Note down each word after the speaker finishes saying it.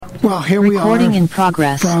Well, here we are. Recording in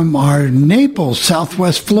progress. From our Naples,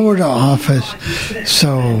 Southwest Florida office.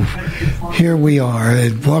 So here we are.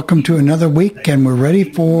 Welcome to another week, and we're ready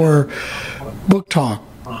for book talk.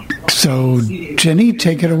 So, Jenny,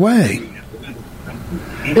 take it away.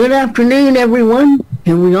 Good afternoon, everyone.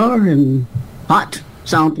 Here we are in hot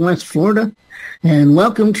Southwest Florida, and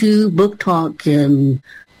welcome to Book Talk. And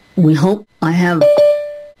we hope I have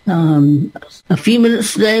a few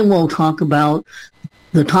minutes today. We'll talk about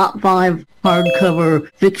the top 5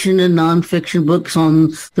 hardcover fiction and nonfiction books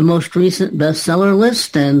on the most recent bestseller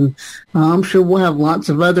list, and I'm sure we'll have lots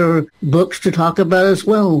of other books to talk about as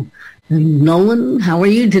well. And Nolan, how are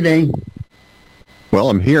you today? Well,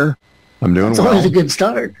 I'm here. I'm doing well. It's always a good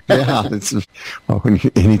start. Yeah.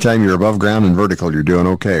 Anytime you're above ground and vertical, you're doing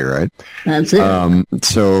okay, right? That's it.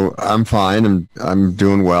 So I'm fine. I'm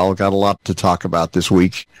doing well. Got a lot to talk about this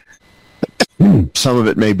week. Some of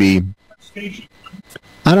it may be,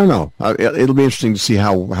 I don't know. It'll be interesting to see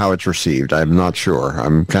how it's received. I'm not sure.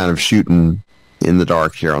 I'm kind of shooting in the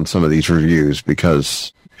dark here on some of these reviews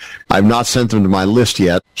because I've not sent them to my list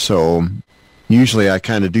yet. So usually I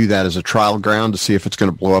kind of do that as a trial ground to see if it's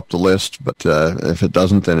going to blow up the list. But if it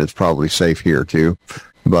doesn't, then it's probably safe here too.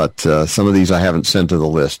 But some of these I haven't sent to the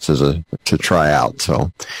list to try out.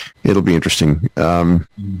 So it'll be interesting.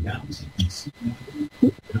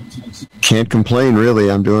 Can't complain, really.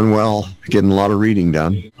 I'm doing well, getting a lot of reading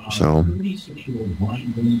done. So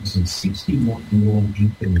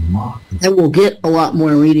I will get a lot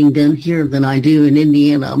more reading done here than I do in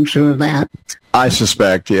Indiana. I'm sure of that. I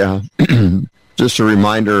suspect, yeah. Just a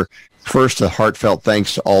reminder, first, a heartfelt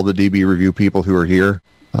thanks to all the DB Review people who are here.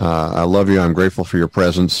 I love you. I'm grateful for your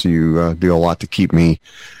presence. You do a lot to keep me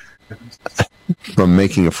from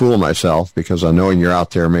making a fool of myself, because I knowing you're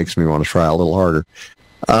out there makes me want to try a little harder.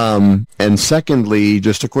 And secondly,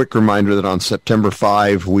 just a quick reminder that on September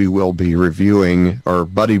 5, we will be reviewing or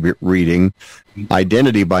buddy reading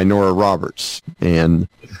Identity by Nora Roberts. And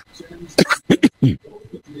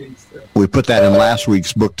we put that in last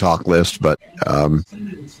week's book talk list, but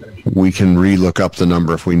we can re-look up the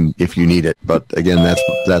number if you need it. But again,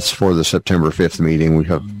 that's for the September 5th meeting. We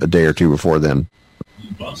have a day or two before then.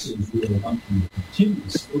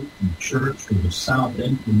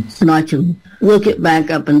 And I can look it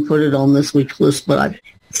back up and put it on this week's list, but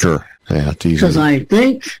sure. Yeah, because I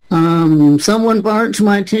think someone brought it to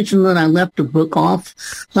my attention that I left a book off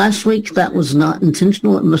last week. That was not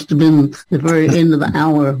intentional. It must have been the very end of the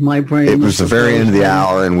hour of my brain. It was the very end of the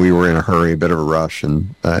hour, and we were in a hurry, a bit of a rush.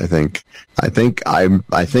 And I think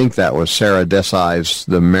that was Sarah Desai's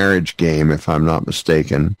The Marriage Game, if I'm not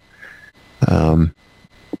mistaken.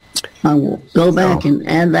 I will go back and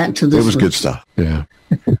add that to this. It was good stuff. Yeah.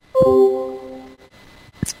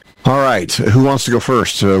 All right. Who wants to go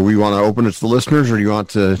first? We want to open it to the listeners, or do you want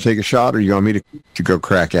to take a shot, or do you want me to go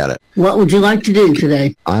crack at it? What would you like to do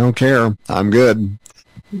today? I don't care. I'm good.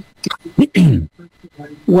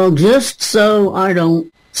 Well, just so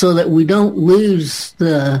that we don't lose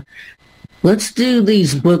let's do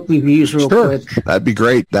these book reviews real quick. That'd be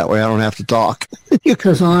great. That way I don't have to talk.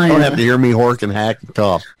 Because I don't have to hear me hork and hack and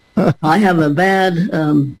cough. I have a bad,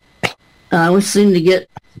 I always seem to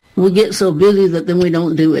we get so busy that then we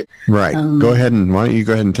don't do it. Right. Why don't you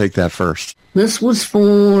go ahead and take that first? This was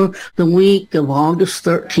for the week of August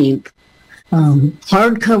 13th.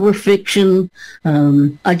 Hardcover fiction.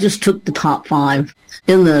 I just took the top 5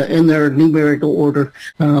 in their numerical order.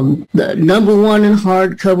 The number 1 in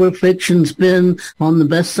hardcover fiction's been on the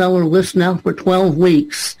bestseller list now for 12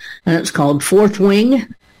 weeks, and it's called Fourth Wing,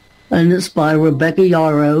 and it's by Rebecca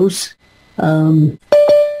Yarros.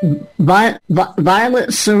 Violet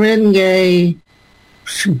Serengay.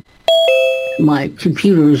 My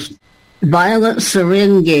computer's Violet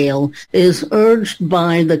Serengale is urged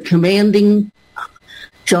by the commanding...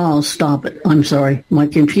 Jaws, stop it. I'm sorry. My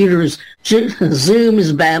computer's Zoom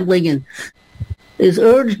is babbling and is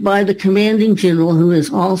urged by the commanding general, who is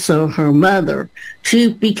also her mother,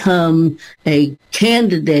 to become a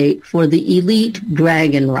candidate for the elite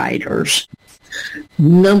dragon riders.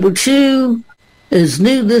 Number 2 is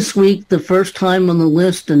new this week, the first time on the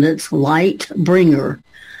list, and it's Lightbringer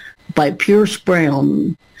by Pierce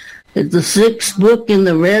Brown. It's the 6th book in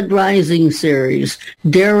the Red Rising series.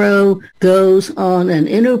 Darrow goes on an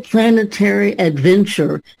interplanetary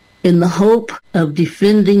adventure in the hope of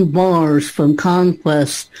defending Mars from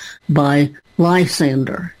conquest by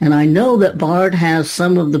Lysander. And I know that Bard has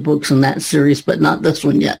some of the books in that series, but not this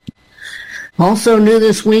one yet. Also new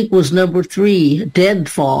this week was number 3,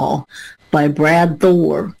 Deadfall by Brad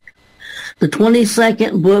Thor. The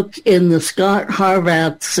 22nd book in the Scott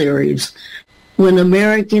Harvath series. when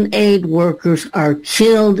American aid workers are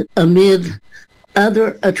killed amid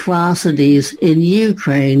other atrocities in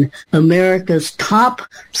Ukraine, America's top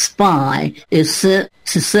spy is sent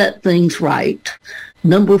to set things right.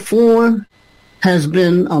 Number 4 has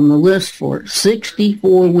been on the list for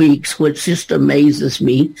 64 weeks, which just amazes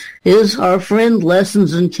me, is our friend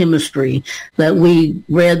Lessons in Chemistry that we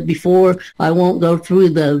read before. I won't go through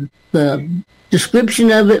the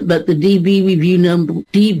description of it, but the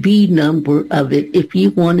DB number of it, if you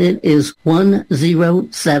want it, is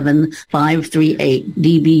 107538.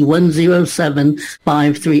 DB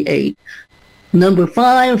 107538. Number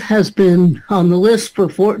 5 has been on the list for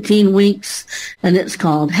 14 weeks, and it's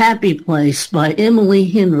called Happy Place by Emily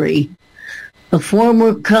Henry. A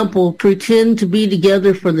former couple pretend to be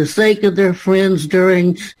together for the sake of their friends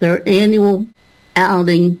during their annual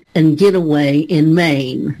outing and getaway in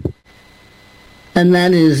Maine. And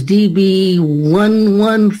that is DB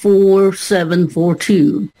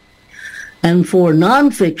 114742. And for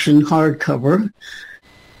nonfiction hardcover,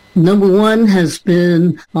 number 1 has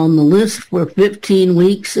been on the list for 15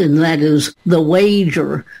 weeks, and that is The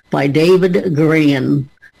Wager by David Gran.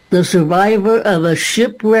 The survivor of a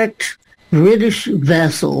shipwrecked British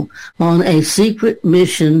vessel on a secret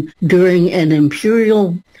mission during an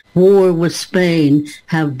imperial war with Spain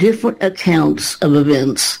have different accounts of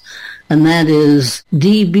events. And that is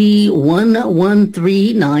DB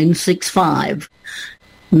 113965.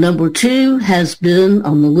 Number 2 has been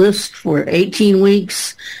on the list for 18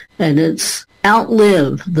 weeks, and it's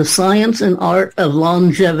Outlive, The Science and Art of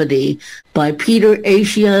Longevity by Peter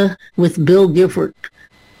Asia with Bill Gifford.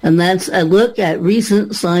 And that's a look at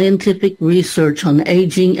recent scientific research on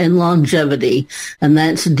aging and longevity. And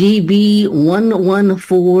that's DB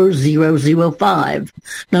 114005.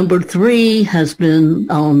 Number 3 has been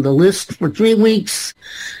on the list for 3 weeks,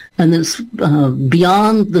 and it's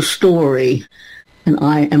Beyond the Story. And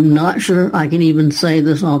I am not sure I can even say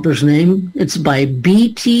this author's name. It's by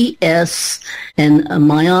BTS and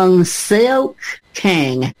Myung Seok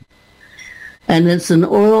Kang. And it's an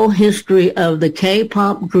oral history of the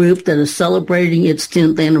K-pop group that is celebrating its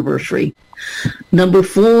 10th anniversary. Number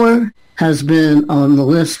 4 has been on the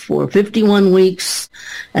list for 51 weeks,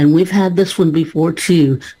 and we've had this one before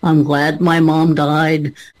too. I'm Glad My Mom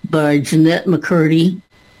Died by Jeanette McCurdy.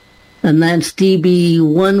 And that's DB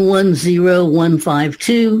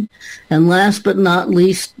 110152. And last but not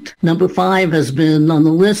least, number 5 has been on the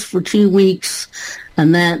list for 2 weeks,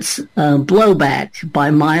 and that's Blowback by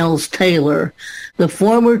Miles Taylor, the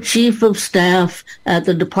former chief of staff at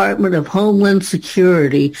the Department of Homeland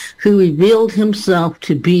Security, who revealed himself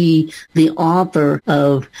to be the author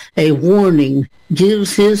of A Warning,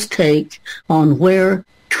 gives his take on where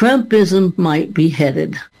Trumpism might be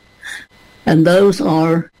headed. And those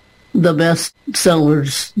are the best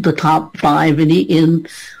sellers, the top 5 in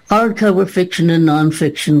hardcover fiction and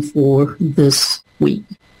nonfiction for this week.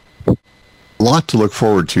 A lot to look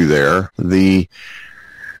forward to there. The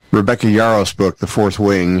Rebecca Yarros book, The Fourth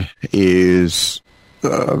Wing, is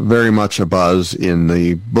very much a buzz in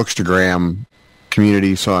the Bookstagram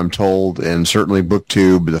community, so I'm told, and certainly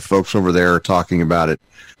BookTube, the folks over there are talking about it.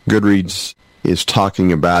 Goodreads is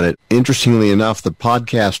talking about it. Interestingly enough, the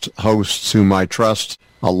podcast hosts whom I trust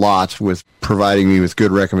a lot with providing me with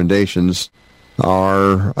good recommendations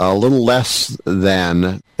are a little less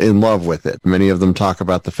than in love with it. Many of them talk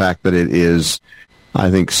about the fact that it is,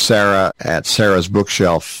 I think Sarah at Sarah's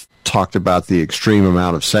Bookshelf talked about the extreme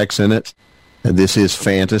amount of sex in it. And this is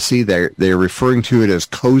fantasy. They're referring to it as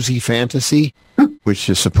cozy fantasy, which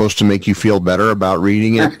is supposed to make you feel better about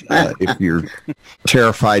reading it. If you're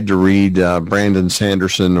terrified to read Brandon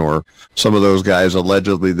Sanderson or some of those guys,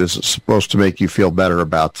 allegedly this is supposed to make you feel better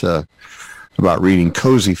about reading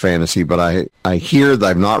cozy fantasy. But I hear that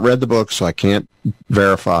I've not read the book, so I can't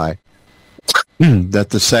verify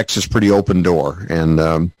that the sex is pretty open door,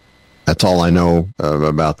 and that's all I know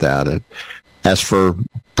about that. And as for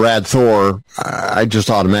Brad Thor, I just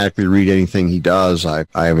automatically read anything he does. I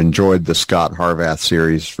have enjoyed the Scott Harvath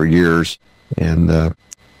series for years, and a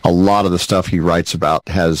lot of the stuff he writes about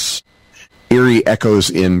has eerie echoes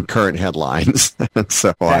in current headlines.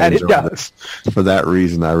 So I enjoy it. For that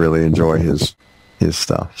reason, I really enjoy his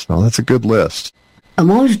stuff. So that's a good list. I'm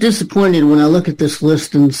always disappointed when I look at this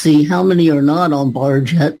list and see how many are not on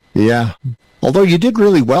Barge yet. Yeah. Although you did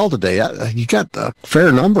really well today. You got a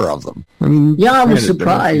fair number of them. I mean, yeah, I was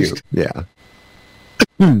surprised. Yeah.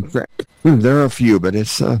 There are a few, but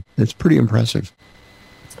it's pretty impressive.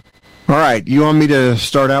 All right. You want me to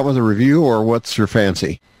start out with a review, or what's your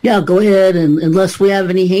fancy? Yeah, go ahead. And unless we have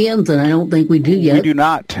any hands, and I don't think we do yet. We do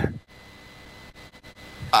not.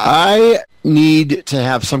 I need to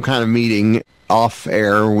have some kind of meeting off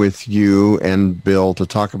air with you and Bill to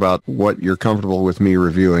talk about what you're comfortable with me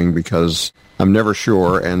reviewing, because I'm never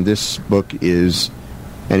sure, and this book is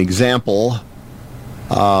an example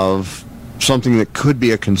of something that could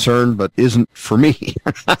be a concern but isn't for me.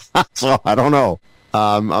 So I don't know.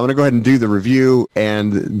 I'm going to go ahead and do the review,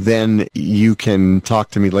 and then you can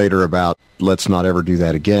talk to me later about let's not ever do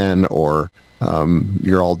that again, or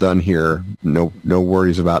you're all done here. No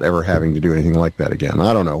worries about ever having to do anything like that again.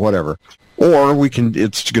 I don't know, whatever. Or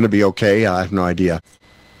it's going to be okay. I have no idea.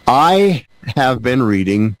 I have been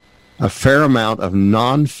reading a fair amount of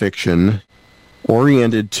nonfiction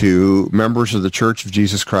oriented to members of the Church of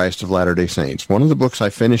Jesus Christ of Latter-day Saints. One of the books I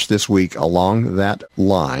finished this week along that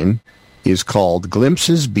line is called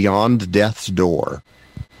Glimpses Beyond Death's Door.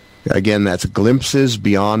 Again, that's Glimpses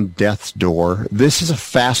Beyond Death's Door. This is a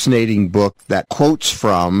fascinating book that quotes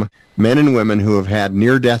from men and women who have had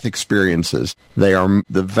near-death experiences. They are,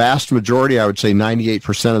 the vast majority, I would say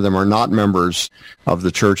 98% of them, are not members of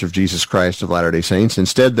the Church of Jesus Christ of Latter-day Saints.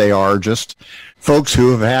 Instead, they are just folks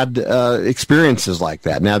who have had experiences like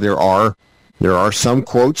that. Now, there are some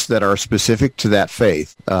quotes that are specific to that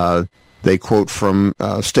faith. They quote from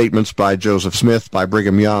statements by Joseph Smith, by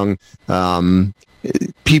Brigham Young,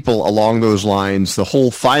 people along those lines. The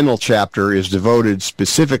whole final chapter is devoted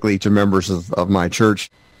specifically to members of my church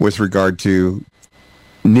with regard to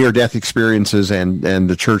near-death experiences and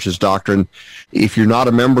the church's doctrine. If you're not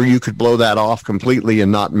a member, you could blow that off completely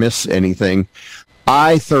and not miss anything.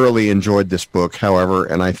 I thoroughly enjoyed this book, however,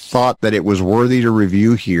 and I thought that it was worthy to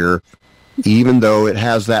review here, even though it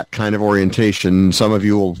has that kind of orientation. Some of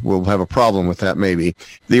you will have a problem with that, maybe.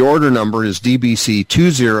 The order number is DBC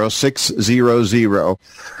 20600.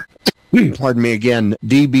 Pardon me again,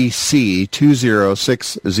 DBC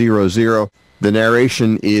 20600. The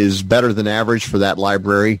narration is better than average for that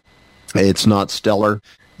library. It's not stellar.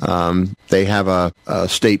 They have a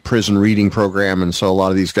state prison reading program, and so a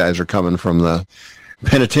lot of these guys are coming from the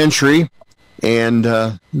penitentiary, and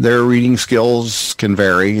their reading skills can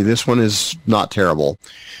vary. This one is not terrible.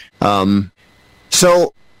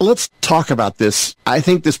 So let's talk about this. I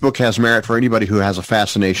think this book has merit for anybody who has a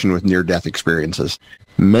fascination with near-death experiences.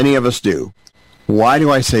 Many of us do. Why do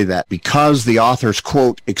I say that? Because the authors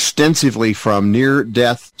quote extensively from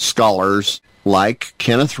near-death scholars like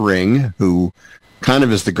Kenneth Ring, who kind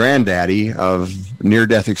of is the granddaddy of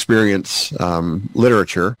near-death experience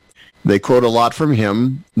literature. They quote a lot from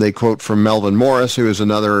him. They quote from Melvin Morris, who is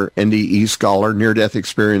another NDE scholar, near-death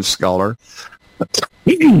experience scholar.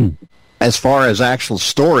 As far as actual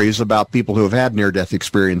stories about people who have had near-death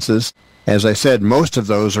experiences, as I said, most of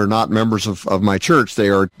those are not members of my church.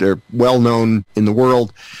 They're well known in the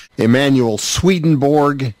world. Emanuel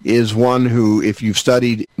Swedenborg is one who, if you've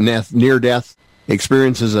studied near-death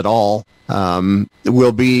experiences at all,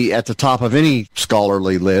 will be at the top of any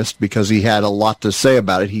scholarly list because he had a lot to say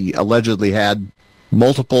about it. He allegedly had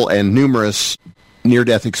multiple and numerous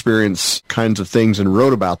near-death experience kinds of things and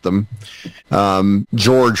wrote about them.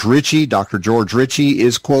 George Ritchie, Dr. George Ritchie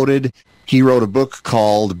is quoted. He wrote a book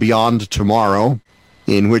called Beyond Tomorrow,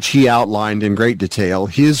 in which he outlined in great detail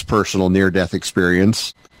his personal near-death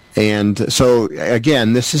experience. And so,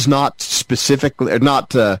 again, this is not specifically,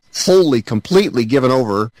 not wholly, completely given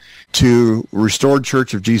over to Restored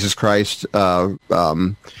Church of Jesus Christ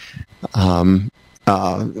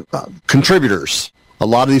contributors. A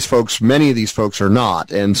lot of these folks, many of these folks are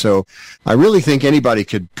not. And so I really think anybody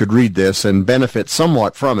could read this and benefit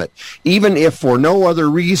somewhat from it, even if for no other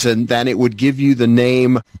reason than it would give you the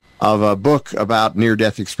name of a book about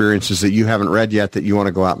near-death experiences that you haven't read yet that you want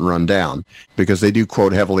to go out and run down, because they do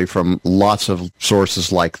quote heavily from lots of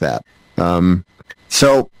sources like that.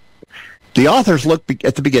 So the authors look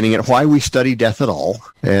at the beginning at why we study death at all,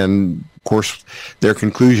 and of course their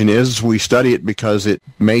conclusion is we study it because it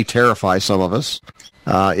may terrify some of us.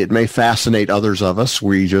 It may fascinate others of us.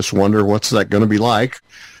 We just wonder what's that going to be like.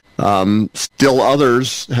 Still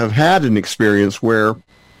others have had an experience where,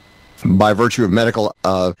 by virtue of medical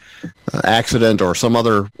accident or some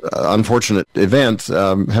other unfortunate event,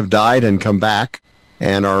 have died and come back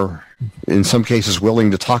and are, in some cases, willing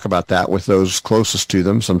to talk about that with those closest to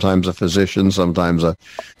them, sometimes a physician, sometimes a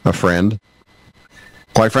friend.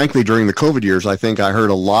 Quite frankly, during the COVID years, I think I heard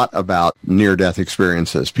a lot about near-death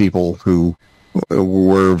experiences, people who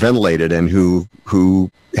were ventilated and who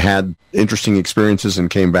had interesting experiences and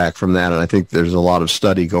came back from that, and I think there's a lot of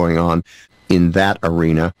study going on in that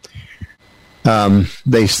arena.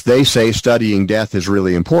 They say studying death is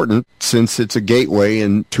really important since it's a gateway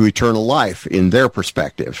into eternal life in their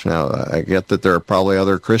perspective. Now, I get that there are probably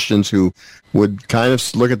other Christians who would kind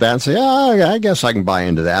of look at that and say, I guess I can buy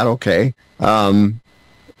into that. Okay.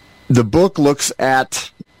 The book looks at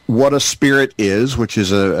what a spirit is, which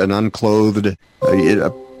is an unclothed,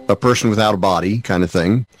 a person without a body kind of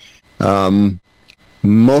thing.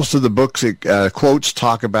 Most of the books quotes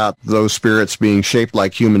talk about those spirits being shaped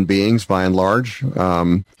like human beings, by and large.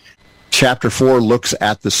 Chapter 4 looks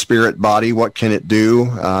at the spirit body. What can it do?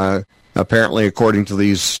 Apparently, according to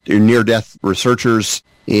these near-death researchers,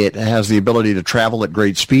 it has the ability to travel at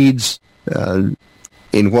great speeds.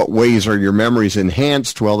 In what ways are your memories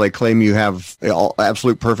enhanced? Well, they claim you have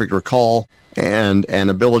absolute perfect recall and an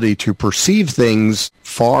ability to perceive things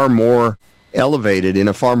far more elevated, in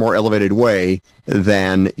a far more elevated way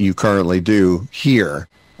than you currently do here.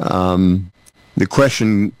 The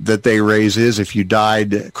question that they raise is, if you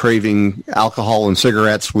died craving alcohol and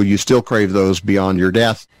cigarettes, will you still crave those beyond your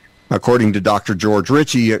death? According to Dr. George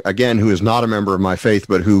Ritchie, again, who is not a member of my faith,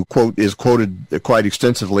 but who is quoted quite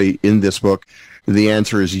extensively in this book, the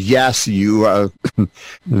answer is yes.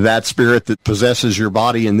 That spirit that possesses your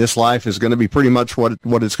body in this life is going to be pretty much what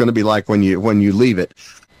it's going to be like when you leave it.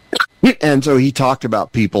 And so he talked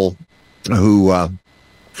about people who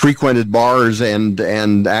frequented bars and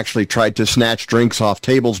actually tried to snatch drinks off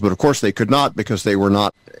tables, but of course they could not, because they were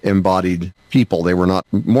not embodied people. They were not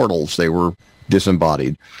mortals. They were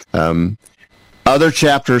disembodied. Other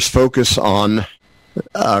chapters focus on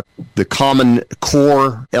the common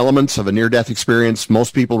core elements of a near-death experience.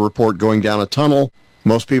 Most people report going down a tunnel.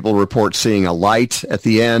 Most people report seeing a light at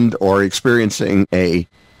the end, or experiencing a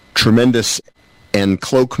tremendous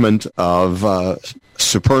encloakment of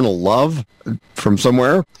supernal love from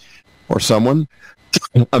somewhere or someone.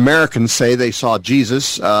 Americans say they saw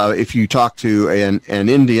Jesus. If you talk to an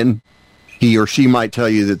Indian, he or she might tell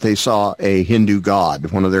you that they saw a Hindu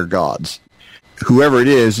god, one of their gods. Whoever it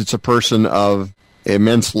is, it's a person of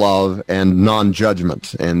immense love and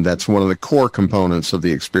non-judgment, and that's one of the core components of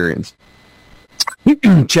the experience.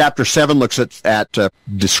 Chapter 7 looks at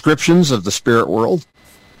descriptions of the spirit world.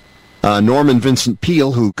 Norman Vincent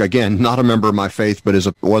Peale, who, again, not a member of my faith, but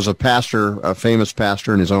was a pastor, a famous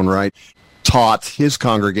pastor in his own right, taught his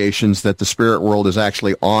congregations that the spirit world is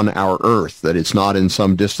actually on our earth, that it's not in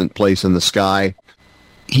some distant place in the sky.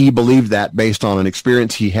 He believed that based on an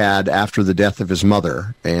experience he had after the death of his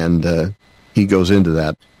mother, and he goes into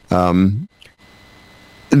that.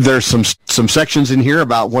 There's some sections in here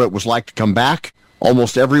about what it was like to come back.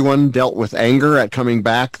 Almost everyone dealt with anger at coming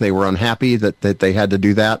back. They were unhappy that they had to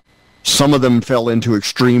do that. Some of them fell into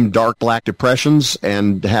extreme dark black depressions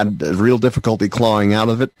and had real difficulty clawing out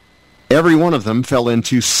of it. Every one of them fell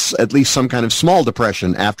into at least some kind of small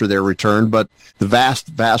depression after their return, but the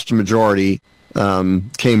vast majority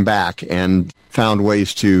came back and found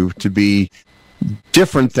ways to be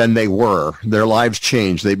different than they were. Their lives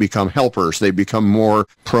change. They become helpers. They become more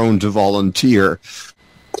prone to volunteer.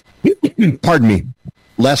 Pardon me.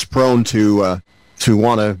 Less prone to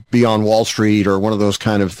want to be on Wall Street or one of those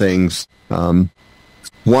kind of things.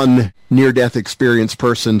 One near-death experience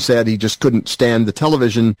person said he just couldn't stand the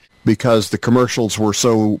television because the commercials were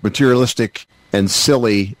so materialistic and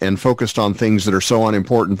silly and focused on things that are so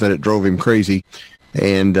unimportant that it drove him crazy.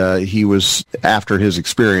 And he was after his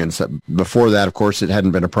experience. Before that, of course, it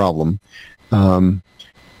hadn't been a problem.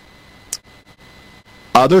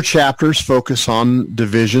 Other chapters focus on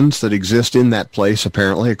divisions that exist in that place,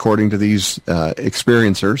 apparently, according to these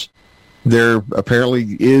experiencers. There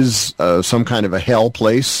apparently is some kind of a hell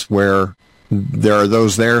place where there are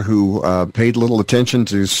those there who paid little attention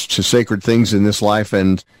to sacred things in this life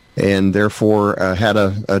and therefore had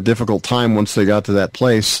a difficult time once they got to that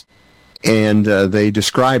place. And they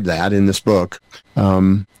describe that in this book.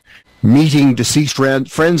 Meeting deceased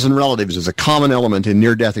friends and relatives is a common element in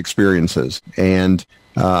near-death experiences. And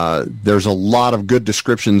there's a lot of good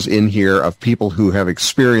descriptions in here of people who have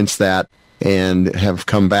experienced that and have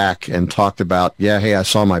come back and talked about, hey, I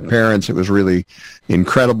saw my parents. It was really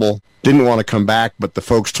incredible. Didn't want to come back, but the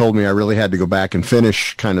folks told me I really had to go back and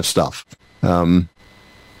finish, kind of stuff.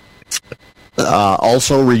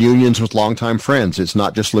 Also, reunions with longtime friends. It's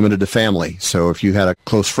not just limited to family. So if you had a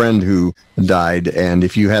close friend who died, and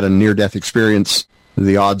if you had a near-death experience,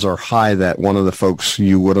 the odds are high that one of the folks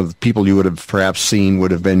people you would have perhaps seen would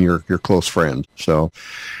have been your close friend. So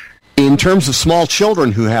in terms of small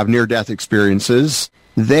children who have near-death experiences,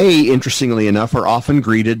 they, interestingly enough, are often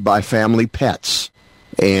greeted by family pets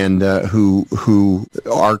and who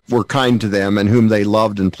were kind to them and whom they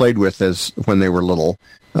loved and played with when they were little.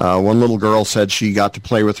 One little girl said she got to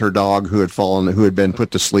play with her dog who had been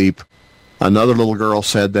put to sleep. Another little girl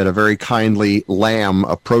said that a very kindly lamb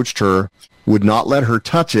approached her, would not let her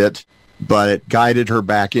touch it, but it guided her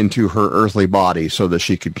back into her earthly body so that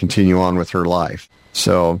she could continue on with her life.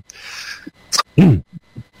 So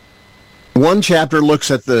One chapter looks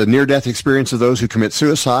at the near-death experience of those who commit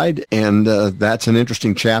suicide, and that's an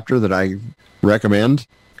interesting chapter that I recommend.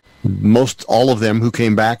 Most all of them who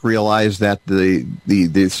came back realized that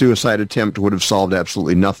the suicide attempt would have solved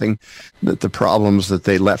absolutely nothing, that the problems that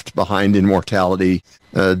they left behind in mortality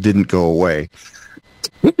didn't go away.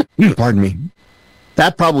 Pardon me.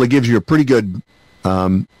 That probably gives you a pretty good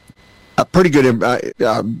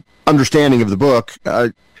understanding of the book.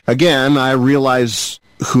 Again, I realize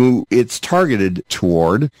who it's targeted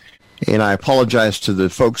toward, and I apologize to the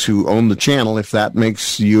folks who own the channel if that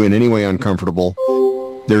makes you in any way uncomfortable.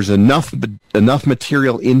 There's enough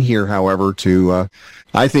material in here, however, to,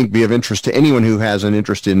 I think, be of interest to anyone who has an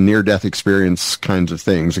interest in near-death experience kinds of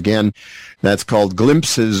things. Again, that's called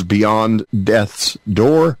Glimpses Beyond Death's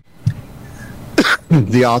Door.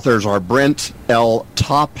 The authors are Brent L.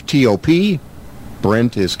 Top, T-O-P.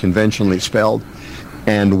 Brent is conventionally spelled.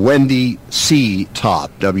 And Wendy C. Top,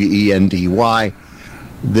 W-E-N-D-Y.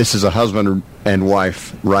 This is a husband and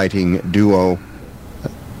wife writing duo.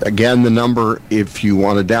 Again, the number, if you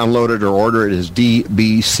want to download it or order it, is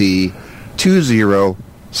DBC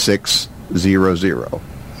 20600.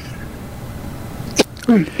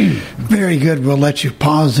 Very good. We'll let you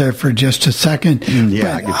pause there for just a second.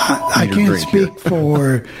 Yeah, I can't speak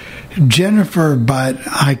for Jennifer, but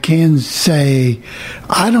I can say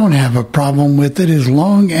I don't have a problem with it as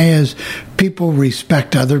long as people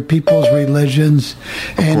respect other people's religions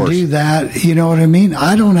and do that. You know what I mean?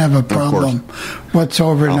 I don't have a problem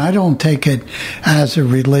whatsoever, and I don't take it as a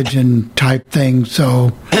religion type thing.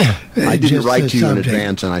 So I didn't write to you in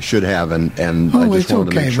advance, and I should have, and I just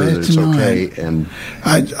wanted to make sure that it's okay. And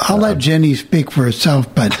I'll let Jenny speak for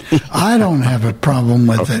herself, but I don't have a problem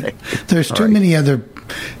with it. There's too many other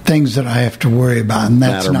things that I have to worry about, and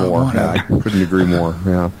that's not one of them. I couldn't agree more.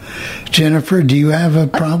 Yeah. Jennifer, do you have a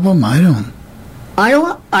problem? I don't. I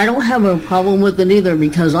don't have a problem with it either,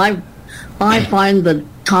 because I find the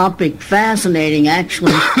topic fascinating,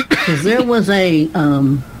 actually, because there was a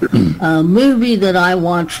movie that I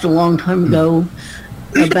watched a long time ago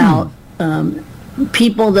about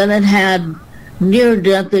people that had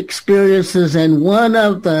near-death experiences, and one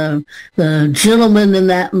of the gentlemen in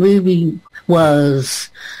that movie was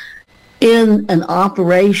in an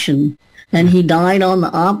operation, and he died on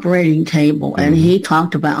the operating table, and he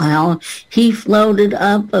talked about how he floated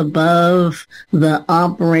up above the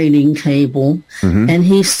operating table, and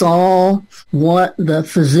he saw what the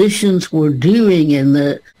physicians were doing and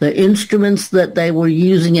the instruments that they were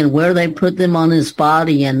using and where they put them on his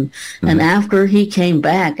body. And after he came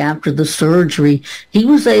back, after the surgery, he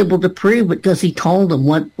was able to prove it because he told them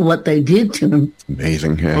what they did to him.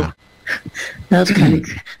 Amazing, yeah. That's kind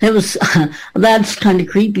of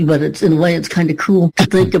creepy, but it's in a way it's kind of cool to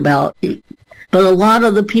think about. But a lot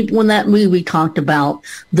of the people in that movie talked about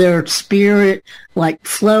their spirit like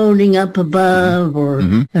floating up above, or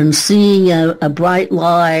and seeing a bright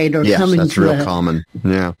light, or coming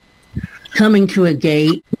to a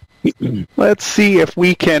gate. Let's see if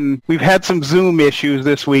we can. We've had some Zoom issues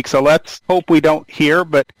this week, so let's hope we don't hear.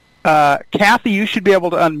 But Kathy, you should be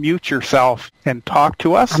able to unmute yourself and talk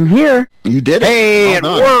to us. I'm here. You did. Hey, it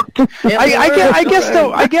worked. I guess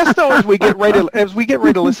though, as we get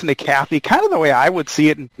ready to listen to Kathy, kind of the way I would see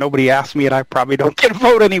it, and nobody asked me, and I probably don't get a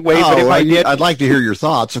vote anyway. But if I did, I'd like to hear your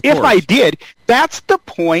thoughts. Of course. If I did, that's the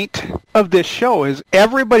point of this show: is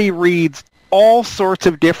everybody reads all sorts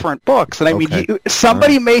of different books. And I mean,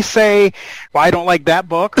 somebody may say, well, I don't like that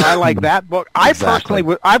book, or I like that book. I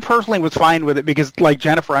personally was fine with it because, like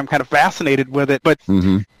Jennifer, I'm kind of fascinated with it. But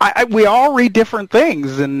we all read different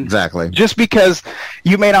things. And just because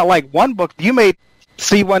you may not like one book, you may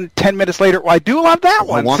see one 10 minutes later. Well, I do love that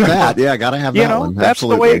one. I want that. Yeah, I got to have that one. That's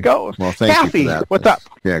Absolutely. the way it goes. Well, thank Kathy, you for that. what's up?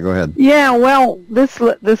 Yeah, go ahead. Yeah, well,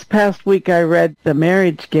 this past week I read The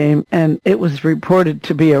Marriage Game, and it was reported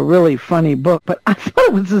to be a really funny book, but I thought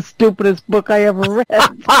it was the stupidest book I ever read.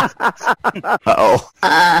 That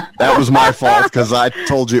was my fault, because I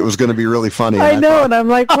told you it was going to be really funny. I know, and I'm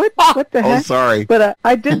like, what the heck? Oh, sorry. But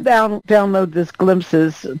I did download this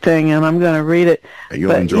Glimpses thing, and I'm going to read it.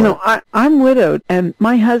 You'll enjoy it. I'm widowed, and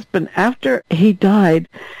my husband, after he died,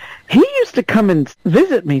 he used to come and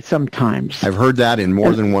visit me sometimes. I've heard that in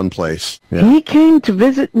more than one place. Yeah. He came to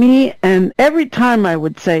visit me, and every time I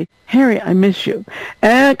would say, Harry, I miss you.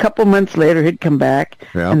 And a couple months later, he'd come back.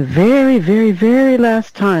 Yeah. And very, very, very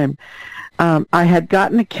last time, I had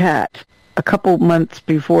gotten a cat a couple months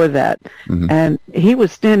before that, and he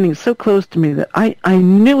was standing so close to me that I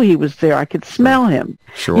knew he was there. I could smell him.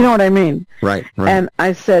 Sure. You know what I mean? Right. And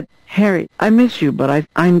I said, Harry, I miss you, but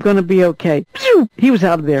I'm going to be okay. He was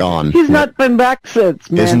out of there. Gone. He's not been back since,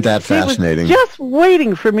 man. Isn't that fascinating? He was just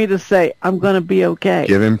waiting for me to say, I'm going to be okay.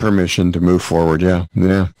 Give him permission to move forward, yeah.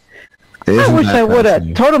 I wish I would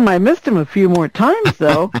have told him I missed him a few more times,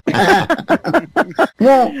 though.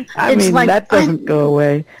 Well, I mean, like, that doesn't go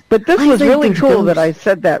away. But this was really cool that I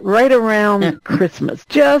said that right around Christmas.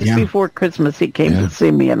 Just before Christmas, he came to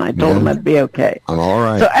see me, and I told him I'd be okay. I'm all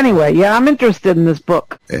right. So anyway, I'm interested in this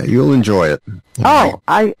book. Yeah, you'll enjoy it. Oh,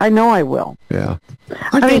 I know I will. Yeah.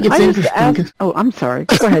 I think it's interesting. I'm sorry.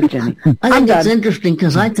 Go ahead, Jenny. I think it's interesting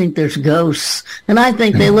because I think there's ghosts, and I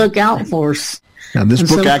think they look out for us. Now, this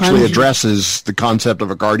book actually addresses the concept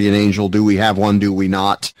of a guardian angel. Do we have one? Do we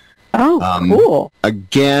not? Oh, cool.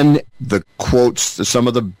 Again, the quotes, some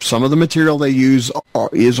of the material they use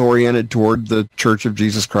is oriented toward the Church of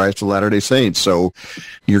Jesus Christ of Latter-day Saints. So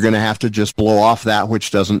you're going to have to just blow off that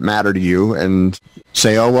which doesn't matter to you and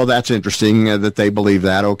say, oh, well, that's interesting that they believe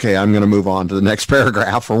that. Okay, I'm going to move on to the next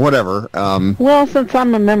paragraph or whatever. Well, since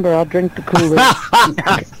I'm a member, I'll drink the Kool-Aid.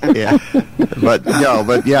 Yeah.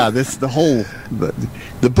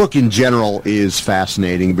 The book in general is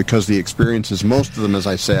fascinating because the experiences, most of them, as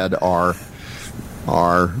I said, are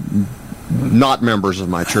not members of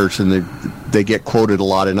my church, and they get quoted a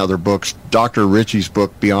lot in other books. Dr. Ritchie's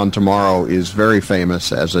book, Beyond Tomorrow, is very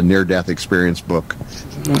famous as a near-death experience book.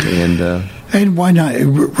 And why not?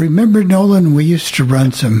 Remember, Nolan, we used to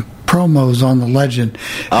run some promos on the Legend.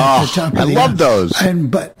 I love those.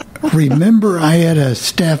 But remember, I had a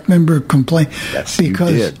staff member complain because, you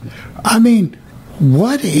did. I mean,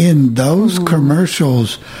 what in those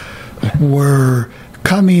commercials were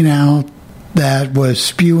coming out that was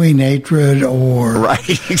spewing hatred or... Right,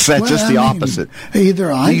 exactly, just the opposite.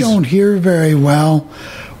 Either I don't hear very well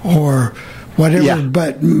or whatever,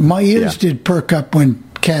 but my ears did perk up when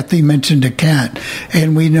Kathy mentioned a cat,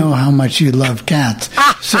 and we know how much you love cats.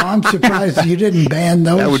 So I'm surprised you didn't ban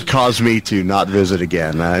those. That would cause me to not visit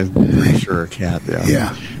again. I'm pretty sure a cat,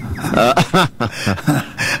 Yeah.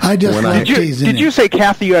 I just like teasing. Did you say,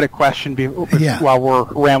 Kathy, you had a question while we're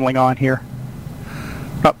rambling on here?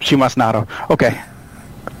 Oh, she must not have. Okay.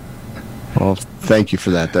 Well, thank you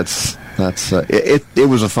for that. That's it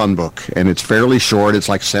was a fun book, and it's fairly short. It's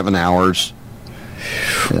like 7 hours.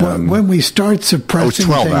 When we start suppressing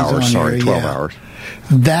 12 things hours. on Sorry, here, 12 hours.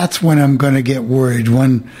 That's when I'm going to get worried.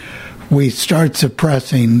 When we start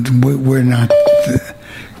suppressing, we're not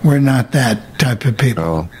that type of people.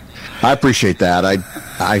 Oh, I appreciate that.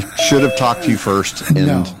 I should have talked to you first,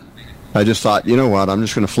 and I just thought, you know what? I'm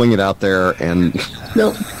just going to fling it out there, and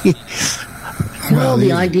no. Well,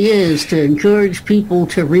 the idea is to encourage people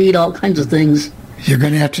to read all kinds of things. You're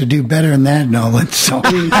going to have to do better than that, Nolan. So.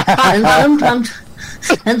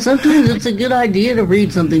 And sometimes it's a good idea to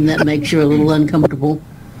read something that makes you a little uncomfortable.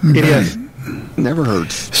 It is. Never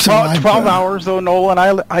hurts. So 12 hours, though, Nolan.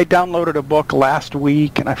 I downloaded a book last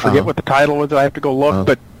week, and I forget what the title was. I have to go look,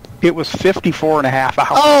 but it was 54 and a half hours.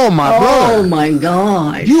 Oh, my brother. Oh, my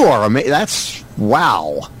gosh. You are amazing. That's,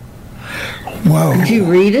 wow. Whoa. Did you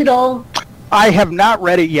read it all? I have not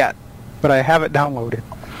read it yet, but I have it downloaded.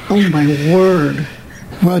 Oh, my word.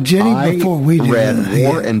 Well, Jenny, before we read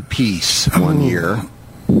War and Peace one year,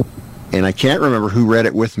 and I can't remember who read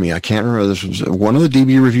it with me. I can't remember. This was one of the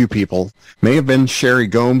DB Review people. May have been Sherry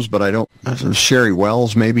Gomes, but I don't. Sherry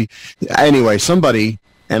Wells, maybe. Anyway, somebody,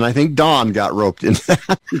 and I think Don got roped in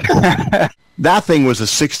that. That thing was a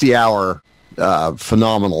 60-hour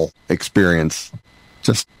phenomenal experience.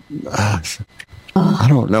 Just, I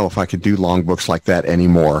don't know if I could do long books like that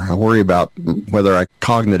anymore. I worry about whether I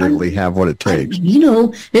cognitively have what it takes.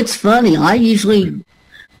 It's funny. I usually,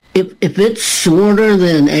 if it's shorter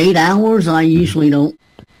than 8 hours, I usually don't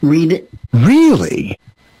read it. Really?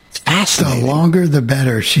 Fascinating. The longer, the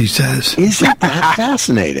better, she says. Isn't that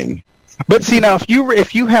fascinating? But see, now,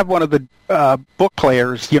 if you have one of the book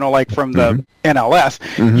players, like from the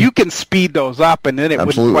NLS, you can speed those up, and then it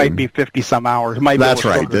wouldn't quite be 50-some hours. It might That's be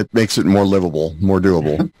right. That makes it more livable, more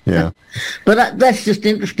doable. Yeah. But that's just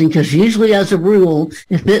interesting, because usually, as a rule,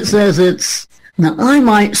 if it says it's...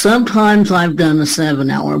 Now, sometimes I've done a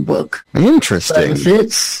 7-hour book. Interesting.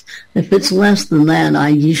 But if it's less than that, I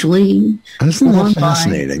usually... Isn't that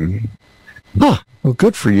fascinating? Huh. Well,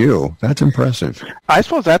 good for you. That's impressive. I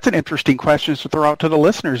suppose that's an interesting question to throw out to the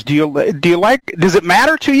listeners. Does it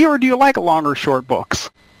matter to you, or do you like long or short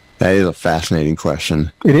books? That is a fascinating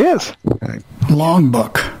question. It is. Okay. Long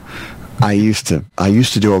book. I used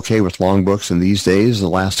to do okay with long books, and these days, the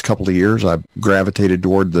last couple of years, I've gravitated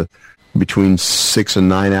toward the between 6 and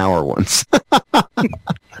 9 hour ones.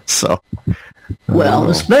 So, well,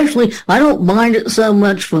 especially, I don't mind it so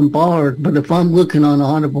much from Bard, but if I'm looking on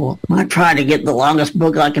Audible, I try to get the longest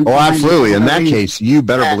book I can find. Oh, absolutely. In that case, you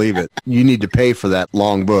better believe it. You need to pay for that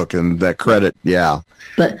long book and that credit. Yeah.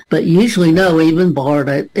 But usually, no, even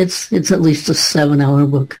Bard, it's at least a 7-hour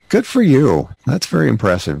book. Good for you. That's very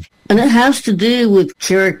impressive. And it has to do with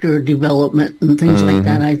character development and things like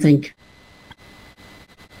that, I think.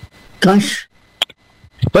 Gosh.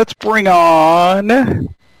 Let's bring on...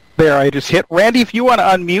 There, I just hit. Randy, if you want to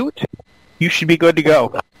unmute, you should be good to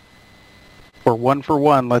go. We're 1 for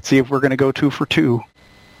 1. Let's see if we're going to go 2 for 2.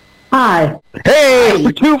 Hi. Hey,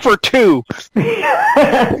 we're 2 for 2.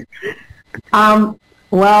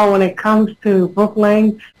 Well, when it comes to book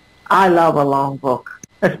length, I love a long book,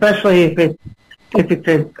 especially if it's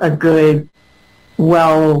a good,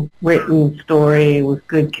 well-written story with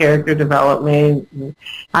good character development.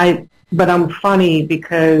 But I'm funny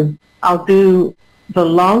because I'll do the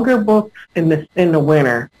longer books in the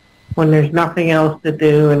winter when there's nothing else to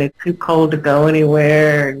do and it's too cold to go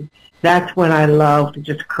anywhere. And that's when I love to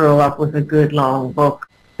just curl up with a good long book.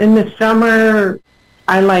 In the summer,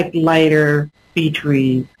 I like lighter beach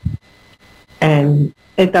reads, and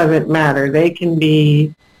it doesn't matter. They can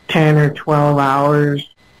be 10 or 12 hours,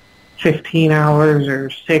 15 hours, or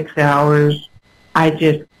 6 hours.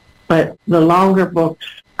 But the longer books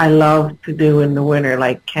I love to do in the winter,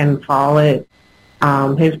 like Ken Follett.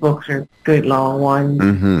 His books are good long ones.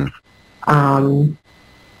 Mm-hmm. And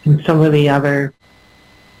some of the other,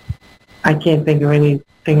 I can't think of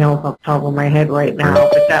anything else off the top of my head right now,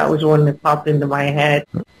 but that was one that popped into my head,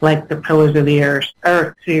 like the Pillars of the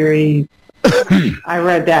Earth series. I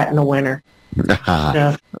read that in the winter.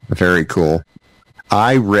 So. Very cool.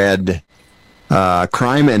 I read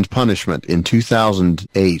Crime and Punishment in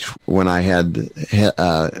 2008 when I had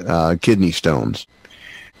kidney stones.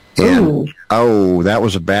 And, that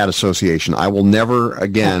was a bad association. I will never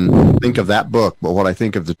again think of that book, but what I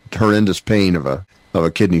think of the horrendous pain of a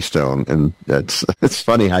kidney stone. And it's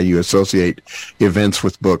funny how you associate events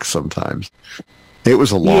with books sometimes. It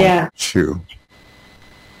was a long one, too.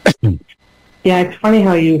 Yeah, it's funny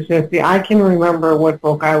how you associate. I can remember what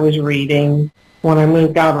book I was reading when I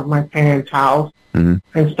moved out of my parents' house and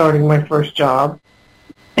starting my first job.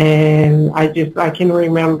 And I can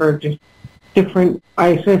remember just I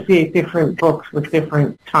associate different books with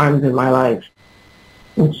different times in my life.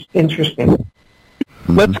 It's interesting.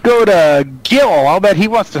 Let's go to Gil. I'll bet he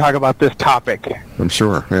wants to talk about this topic. I'm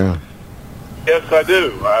sure, yeah. Yes, I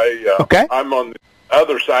do. Okay. I'm on the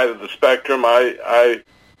other side of the spectrum. I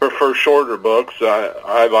prefer shorter books.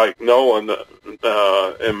 I like Nolan,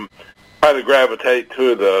 and try to gravitate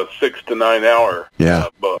to the 6 to 9 hour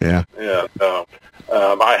book. Yeah.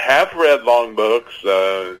 I have read long books.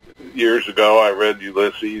 Years ago, I read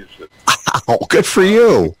Ulysses. Oh, good for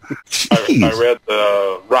you. I read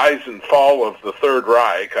the Rise and Fall of the Third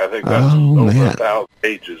Reich. I think that's over 1,000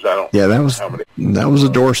 pages. I don't know how many. That was a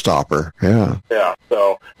doorstopper. Yeah. Yeah.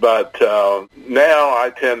 So, but now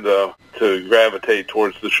I tend to gravitate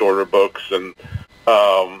towards the shorter books, and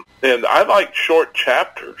I like short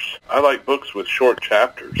chapters. I like books with short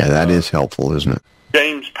chapters. Yeah, that is helpful, isn't it?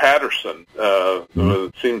 James Patterson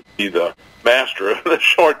seems to be the master of the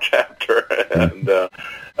short chapter, and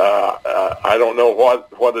I don't know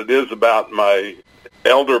what it is about my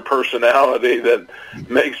elder personality that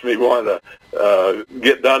makes me want to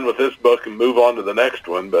get done with this book and move on to the next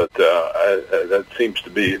one, but that seems to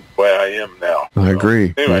be the way I am now. I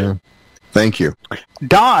agree. Anyway. Yeah. Thank you.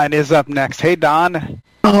 Don is up next. Hey, Don.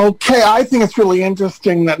 Okay, I think it's really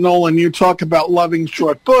interesting that, Nolan, you talk about loving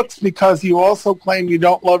short books because you also claim you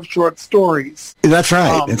don't love short stories. That's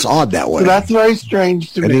right. It's odd that way. So that's very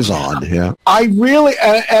strange to me. It is odd, yeah. I really,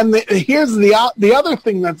 here's the other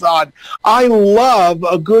thing that's odd. I love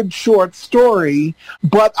a good short story,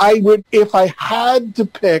 but I would, if I had to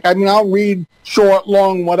pick, I mean, I'll read short,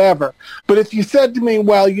 long, whatever. But if you said to me,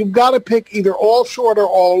 well, you've got to pick either all short or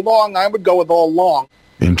all long, I would go with all long.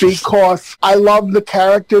 Because I love the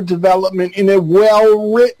character development in a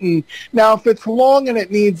well-written. Now, if it's long and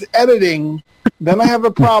it needs editing, then I have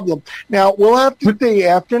a problem. Now, we'll have to see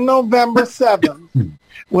after November 7th.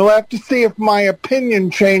 We'll have to see if my opinion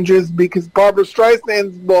changes because Barbara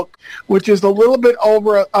Streisand's book, which is a little bit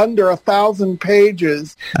under 1,000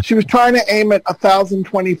 pages, she was trying to aim at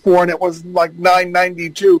 1,024 and it was like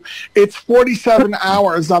 992. It's 47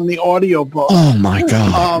 hours on the audiobook. Oh my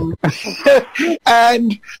God.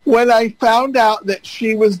 And when I found out that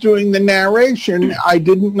she was doing the narration, I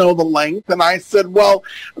didn't know the length. And I said, well,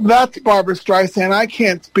 that's Barbara Streisand. I say, and I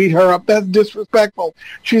can't speed her up. That's disrespectful.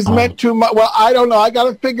 She's meant too much. Well, I don't know. I got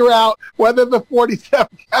to figure out whether the 47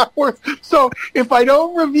 hours. So if I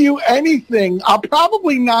don't review anything, I'll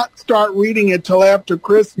probably not start reading it till after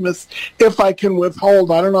Christmas if I can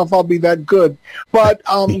withhold. I don't know if I'll be that good. But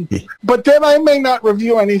then I may not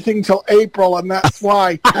review anything till April, and that's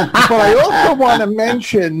why. But I also want to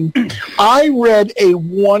mention, I read a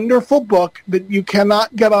wonderful book that you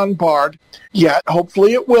cannot get on Bard yet.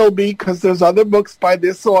 Hopefully it will be, because there's other books by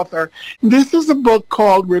this author. This is a book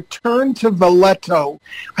called Return to Valetto.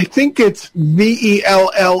 I think it's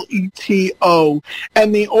Velleto,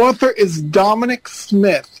 and the author is Dominic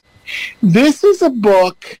Smith. This is a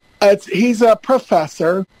book, he's a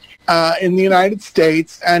professor in the United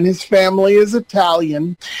States, and his family is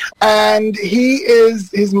Italian, and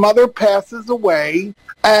his mother passes away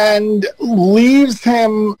and leaves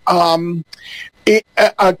him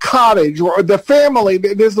a cottage, or the family.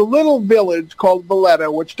 There's a little village called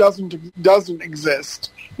Valetto, which doesn't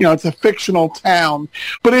exist. It's a fictional town,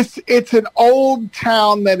 but it's an old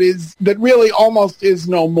town that really almost is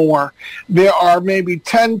no more. There are maybe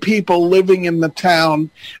 10 people living in the town,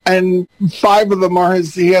 and 5 of them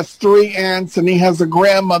he has 3 aunts, and he has a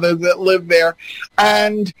grandmother that lived there,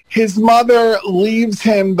 and his mother leaves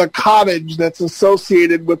him the cottage that's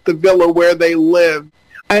associated with the villa where they live,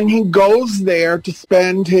 and he goes there to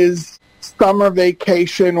spend his summer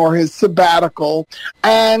vacation or his sabbatical,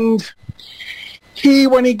 and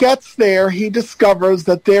when he gets there, he discovers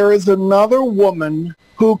that there is another woman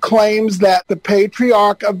who claims that the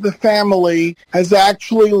patriarch of the family has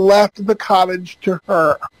actually left the cottage to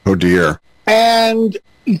her. Oh, dear. And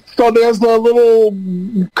so there's a little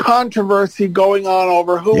controversy going on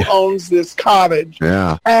over who owns this cottage.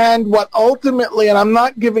 Yeah. And what ultimately, and I'm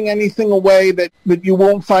not giving anything away that you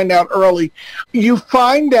won't find out early, you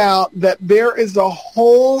find out that there is a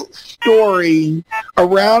whole story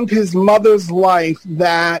around his mother's life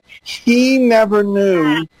that he never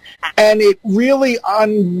knew. And it really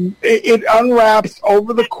it unwraps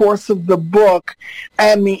over the course of the book,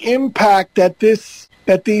 and the impact that these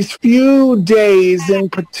few days in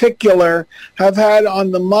particular have had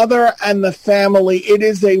on the mother and the family. It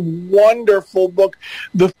is a wonderful book.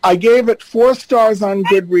 I gave it 4 stars on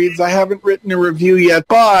Goodreads. I haven't written a review yet,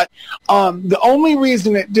 but the only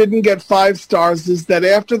reason it didn't get 5 stars is that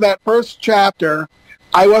after that first chapter,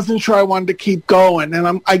 I wasn't sure I wanted to keep going,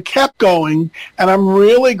 and I kept going, and I'm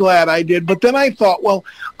really glad I did. But then I thought, well,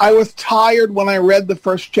 I was tired when I read the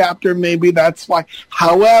first chapter. Maybe that's why.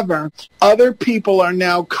 However, other people are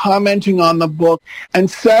now commenting on the book,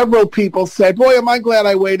 and several people said, boy, am I glad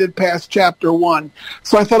I waited past chapter 1.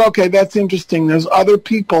 So I thought, okay, that's interesting. There's other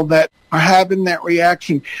people that are having that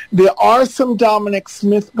reaction. There are some Dominic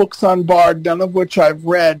Smith books on Bard, none of which I've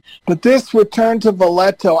read, but this Return to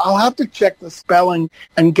Valetto, I'll have to check the spelling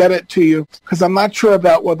and get it to you, because I'm not sure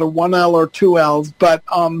about whether 1 L or 2 L's, but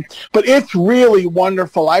it's really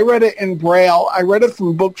wonderful. I read it in Braille. I read it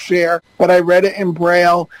from Bookshare, but I read it in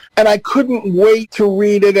Braille, and I couldn't wait to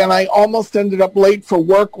read it, and I almost ended up late for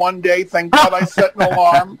work one day. Thank God I set an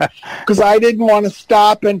alarm, because I didn't want to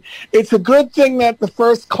stop, and it's a good thing that the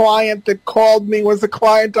first client that called me was a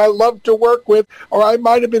client I love to work with, or I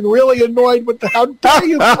might have been really annoyed with how dare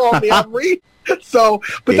you call me. I'm reading. So,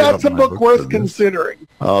 but that's a book worth considering.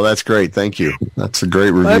 Oh, that's great. Thank you. That's a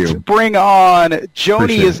great review. Let's bring on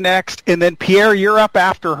Joni is next, and then Pierre, you're up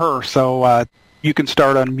after her, so you can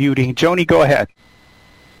start unmuting. Joni, go ahead.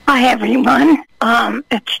 Hi, everyone.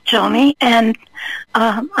 It's Joni, and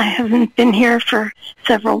I haven't been here for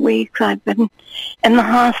several weeks. I've been in the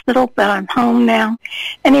hospital, but I'm home now.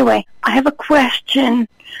 Anyway, I have a question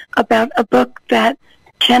about a book that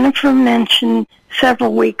Jennifer mentioned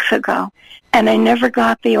several weeks ago, and I never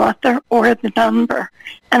got the author or the number.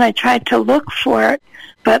 And I tried to look for it,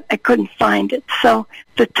 but I couldn't find it. So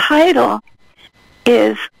the title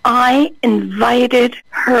is I Invited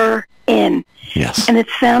Her In. Yes. And it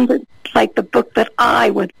sounded like the book that I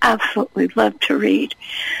would absolutely love to read.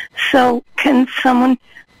 So can someone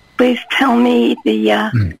please tell me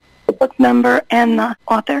the book number and the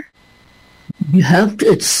author? You have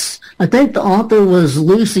to, I think the author was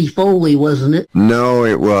Lucy Foley, wasn't it? No,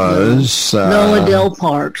 it was... No, Adele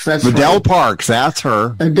Parks. That's Adele right. Parks, that's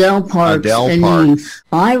her. Adele Parks.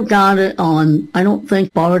 I got it on, I don't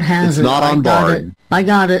think Bard has it. It's not on Bard. I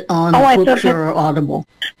got it on Bookshare or Audible.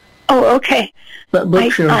 Oh, okay. But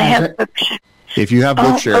Bookshare has it. Bookshare. If you have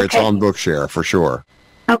Bookshare, it's on Bookshare for sure.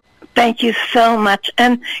 Oh, thank you so much.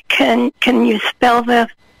 And can you spell the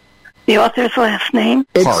author's last name?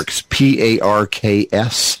 Parks,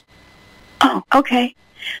 P-A-R-K-S. Oh, okay.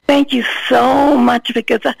 Thank you so much,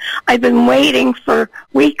 because I've been waiting for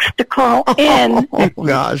weeks to call in. Oh,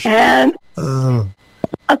 gosh. And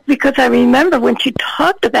because I remember when she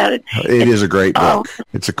talked about it. It is a great book.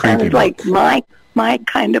 It's a creepy book. Like my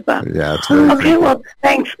kind of book. Yeah, it's very okay, well,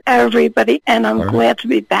 thanks, everybody, and I'm glad to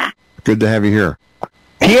be back. Good to have you here.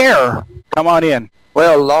 Pierre, come on in.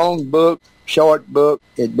 Well, long book, short book,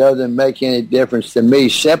 it doesn't make any difference to me,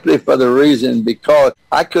 simply for the reason because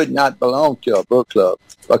I could not belong to a book club.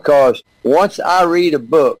 Because once I read a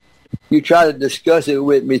book, you try to discuss it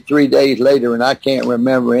with me 3 days later, and I can't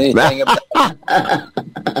remember anything about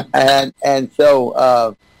it. And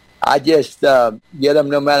so I just get them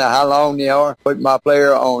no matter how long they are, put my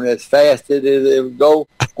player on as fast as it will go,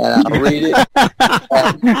 and I read it.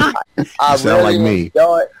 I really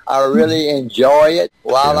enjoy it. I really enjoy it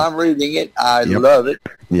while I'm reading it. I love it.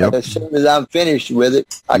 But as soon as I'm finished with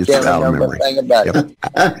it, I can't remember a thing about it.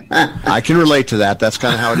 I can relate to that. That's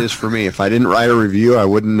kind of how it is for me. If I didn't write a review, I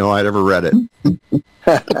wouldn't know I'd ever read it.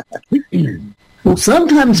 Well,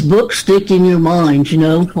 sometimes books stick in your mind, you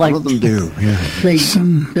know. Like, some of them do, yeah.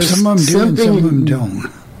 Some of them do and some of them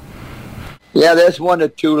don't. Yeah, there's one or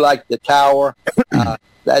two, like The Tower.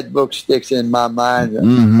 That book sticks in my mind.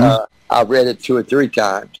 I've read it 2 or 3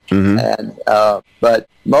 times. And but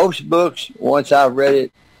most books, once I've read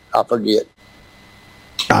it, I forget.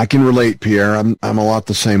 I can relate, Pierre. I'm a lot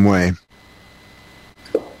the same way.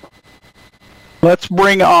 Let's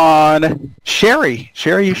bring on Sherry.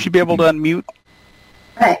 Sherry, you should be able to unmute.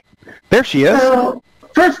 Right. There she is. So,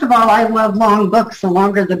 first of all, I love long books. The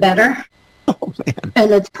longer, the better. Oh, man.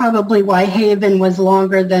 And it's probably why Haven was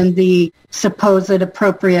longer than the supposed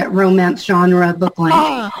appropriate romance genre book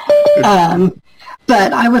length.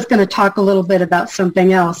 But I was going to talk a little bit about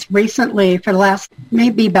something else. Recently, for the last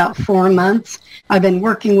maybe about 4 months, I've been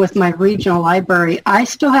working with my regional library. I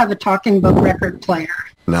still have a talking book record player.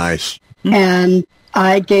 Nice. And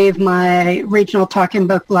I gave my regional talking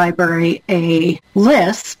book library a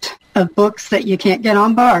list of books that you can't get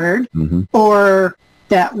on Bard or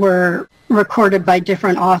that were recorded by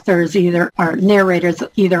different authors, either or narrators,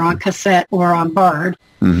 either on cassette or on Bard,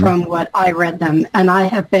 from what I read them. And I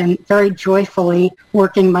have been very joyfully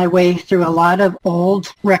working my way through a lot of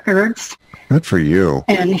old records. Good for you.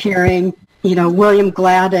 And hearing, you know, William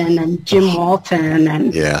Gladden and Jim Walton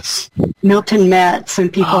and Milton Metz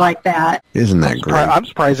and people like that. Isn't that great? I'm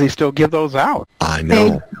surprised they still give those out. I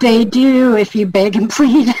know. They do if you beg and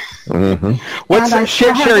plead.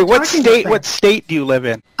 Sherry, what state do you live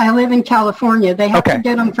in? I live in California. They have to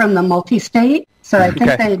get them from the multi-state, so I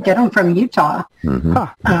think they get them from Utah.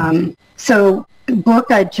 So the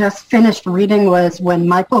book I just finished reading was When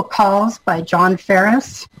Michael Calls by John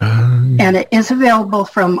Ferris, and it is available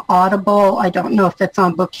from Audible. I don't know if it's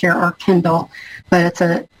on Bookshare or Kindle, but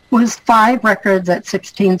it was 5 records at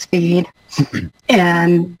 16 speed,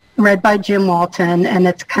 and read by Jim Walton, and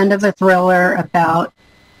it's kind of a thriller about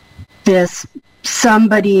this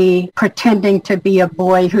somebody pretending to be a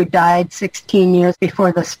boy who died 16 years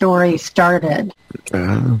before the story started,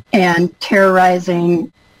 and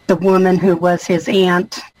terrorizing the woman who was his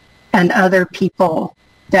aunt and other people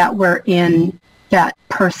that were in that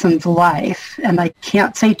person's life. And I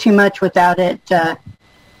can't say too much without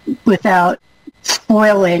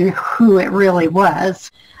spoiling who it really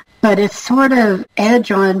was. But it's sort of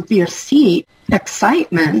edge on your seat,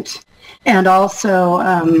 excitement, and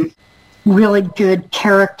also really good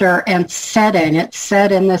character and setting. It's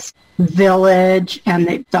set in this village, and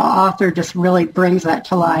the author just really brings that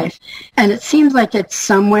to life. And it seems like it's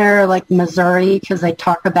somewhere like Missouri, because they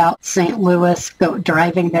talk about St. Louis,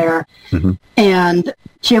 driving there. And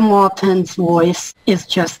Jim Walton's voice is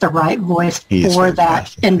just the right voice for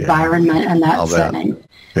that environment and that setting.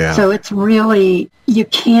 So it's really, you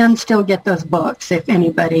can still get those books if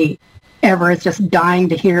anybody ever is just dying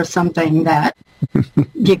to hear something that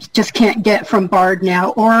you just can't get from Bard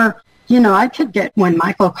now. Or, you know, I could get When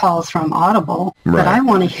Michael Calls from Audible, but I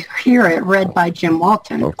want to hear it read by Jim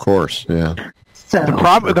Walton. Of course, yeah. So the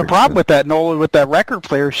problem with that, Nolan, with that record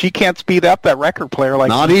player, she can't speed up that record player like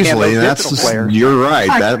not easily. You're right.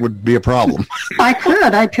 That would be a problem.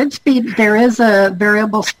 I could speed. There is a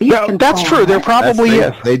variable speed control. That's true. There probably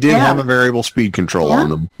is. They did have a variable speed control on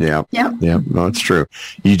them. Yeah. No, it's true.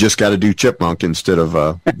 You just got to do Chipmunk instead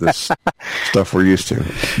of this stuff we're used to.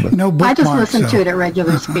 But no bookmarks, I just listen to it at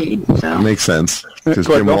regular speed. So makes sense, because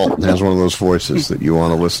Jim Walton has one of those voices that you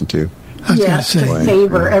want to listen to. Yes, to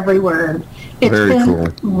savor every word. It's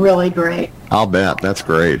been really great. I'll bet. That's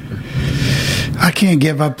great. I can't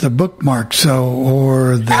give up the bookmark,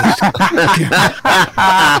 or the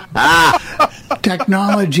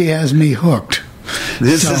technology has me hooked.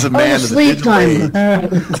 This is a man of the sleep time.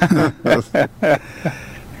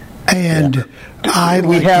 And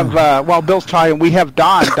while Bill's trying, we have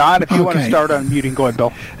Don. Don, if you want to start unmuting, go ahead,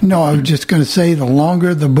 Bill. No, I was just going to say the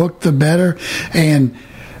longer the book, the better. And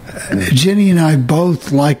Jenny and I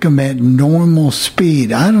both like them at normal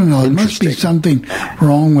speed. I don't know. There must be something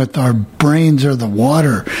wrong with our brains or the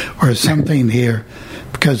water or something here,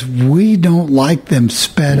 because we don't like them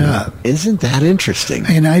sped up. Isn't that interesting?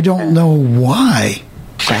 And I don't know why.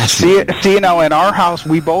 See, now in our house,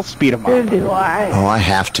 we both speed them up. Do I? Oh, I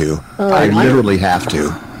have to. I literally have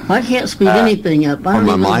to. I can't speed anything up. When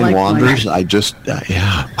my mind wanders, I just,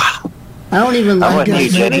 wow. I don't even like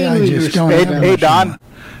Hey, Don.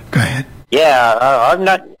 Go ahead. Yeah,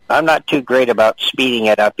 I'm not too great about speeding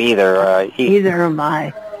it up either. Either am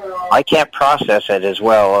I. I can't process it as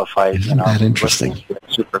well if I, Isn't that interesting? listen to it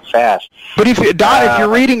super fast. But if you're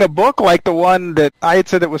reading a book like the one that I had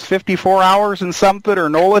said that was 54 hours and something, or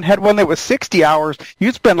Nolan had one that was 60 hours,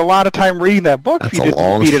 you'd spend a lot of time reading that book if you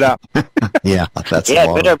didn't speed it up. Yeah, that's it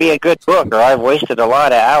better be a good book, or I've wasted a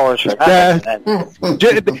lot of hours for nothing.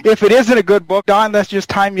 If it isn't a good book, Don, that's just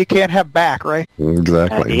time you can't have back, right?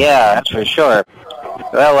 Exactly. Yeah, that's for sure.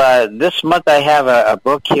 Well, this month I have a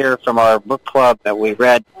book here from our book club that we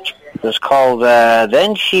read. It's called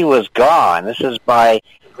Then She Was Gone. This is by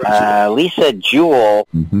Lisa Jewell,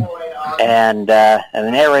 and the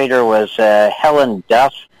narrator was Helen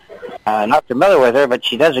Duff. Not familiar with her, but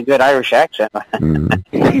she does a good Irish accent.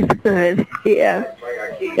 She's good, yeah.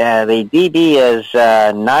 Yeah, the DB is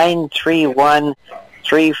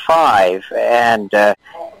 93135, and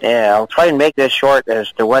I'll try and make this short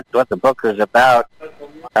as to what the book is about.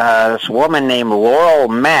 This woman named Laurel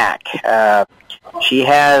Mack. She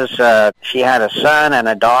had a son and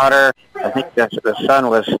a daughter. I think the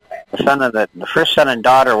first son and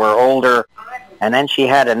daughter were older, and then she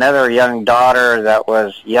had another young daughter that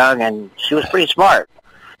was young, and she was pretty smart.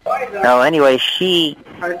 Well, anyway,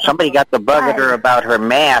 somebody got the bug at her about her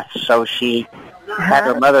math, so she had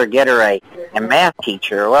her mother get her a math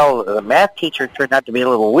teacher. Well, the math teacher turned out to be a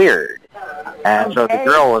little weird. And so the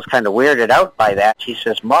girl was kind of weirded out by that. She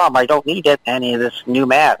says, "Mom, I don't need any of this new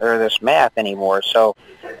math or this math anymore." So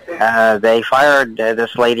they fired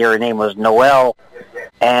this lady. Her name was Noelle.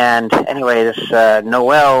 And anyway, this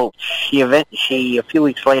Noelle, she a few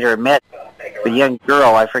weeks later met the young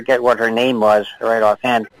girl. I forget what her name was right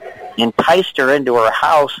offhand. Enticed her into her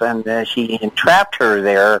house, and she entrapped her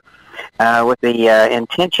there with the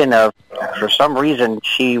intention of, for some reason,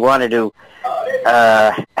 she wanted to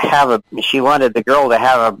the girl to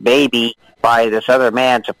have a baby by this other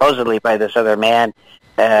man, supposedly by this other man.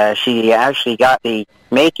 She actually got the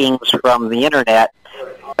makings from the internet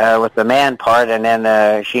with the man part, and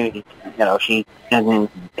then she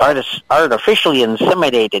artificially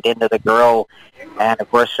inseminated into the girl, and of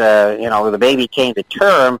course, the baby came to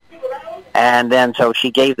term, and then so she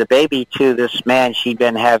gave the baby to this man she'd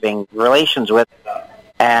been having relations with,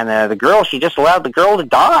 and she just allowed the girl to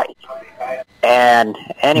die. And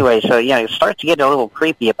anyway, so it starts to get a little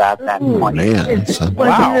creepy about that point. Man, wasn't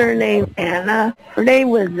her name Anna? Her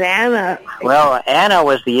name was Anna. Well, Anna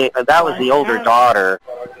was the older daughter.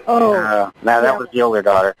 Oh, that was the older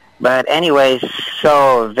daughter. But anyway,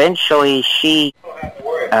 so eventually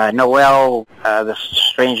Noelle, the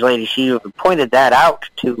strange lady, she pointed that out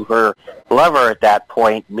to her lover at that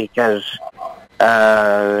point, because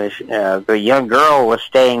the young girl was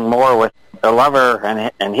staying more with the lover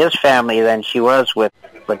and his family than she was with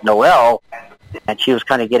Noelle, and she was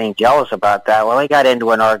kind of getting jealous about that. Well, they got into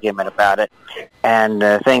an argument about it, and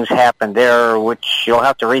things happened there, which you'll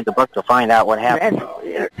have to read the book to find out what happened.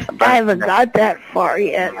 I haven't got that far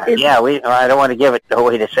yet. I don't want to give it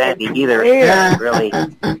away to Sandy either, really.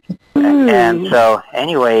 And so,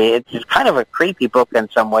 anyway, it's kind of a creepy book in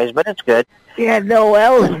some ways, but it's good. Yeah,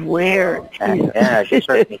 Noelle is weird. Yeah, she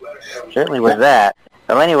certainly was that.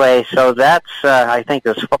 So anyway, so that's, I think,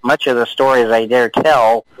 as much of the story as I dare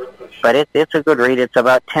tell, but it's a good read. It's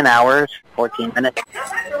about 10 hours, 14 minutes.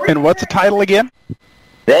 And what's the title again?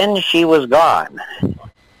 Then She Was Gone.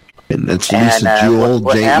 And that's Lisa Jewell,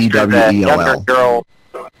 Jewell. Girl,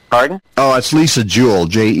 pardon? Oh, it's Lisa Jewell,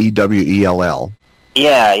 Jewell.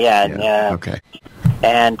 Yeah. Okay.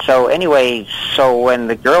 And so anyway, when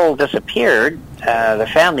the girl disappeared, the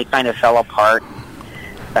family kind of fell apart.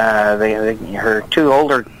 Her two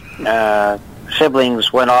older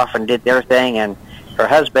siblings went off and did their thing, and her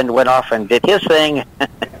husband went off and did his thing.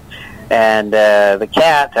 And the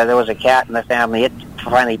cat, there was a cat in the family, it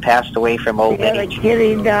finally passed away from old age. The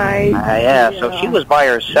kitty died. So she was by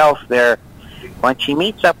herself there. When she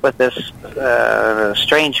meets up with this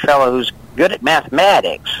strange fellow who's good at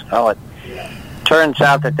mathematics, turns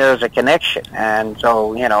out that there's a connection. And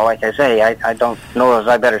so, you know, like I say, I don't know if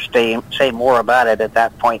I better say more about it at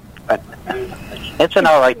that point, but it's an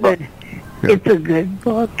all right book. It's a good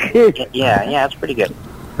book. Yeah, it's pretty good.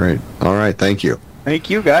 Great. All right, thank you. Thank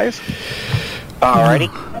you, guys. All righty.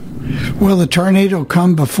 Will the tornado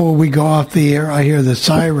come before we go off the air? I hear the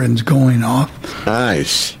sirens going off.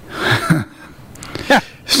 Nice.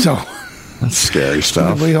 So that's scary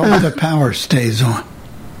stuff. We hope the power stays on.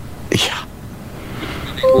 Yeah.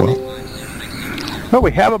 Well,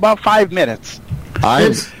 we have about 5 minutes. Go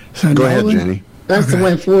ahead, Jenny. That's the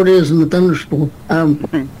way Florida is in the thunderstorm.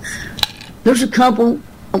 There's a couple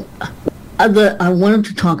that I wanted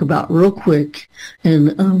to talk about real quick,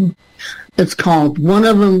 and it's called, one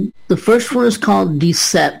of them, the first one is called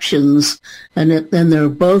Deceptions, and they're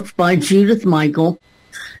both by Judith Michael,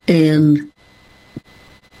 and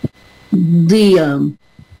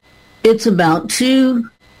it's about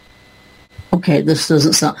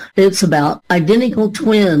it's about identical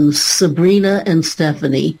twins, Sabrina and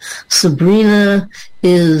Stephanie. Sabrina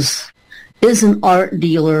is an art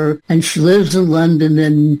dealer, and she lives in London,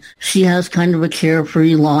 and she has kind of a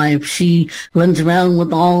carefree life. She runs around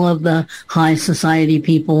with all of the high society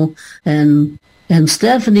people, and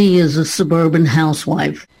Stephanie is a suburban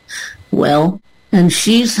housewife. Well, and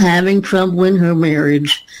she's having trouble in her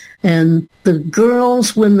marriage. And the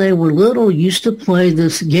girls, when they were little, used to play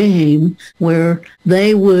this game where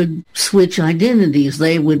they would switch identities.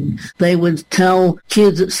 They would tell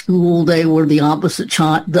kids at school they were the opposite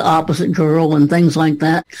girl, and things like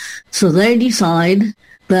that. So they decide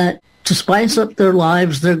that to spice up their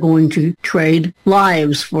lives, they're going to trade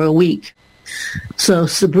lives for a week. So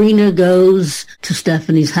Sabrina goes to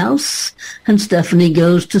Stephanie's house, and Stephanie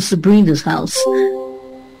goes to Sabrina's house.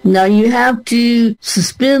 Now, you have to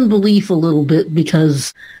suspend belief a little bit,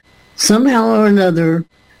 because somehow or another,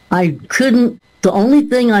 the only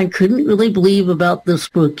thing I couldn't really believe about this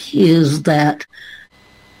book is that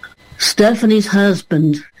Stephanie's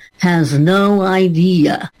husband has no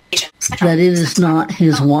idea that it is not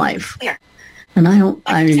his wife. And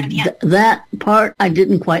that part I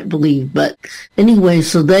didn't quite believe. But anyway,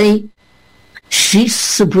 so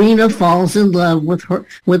Sabrina falls in love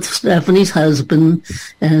with Stephanie's husband,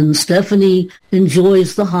 and Stephanie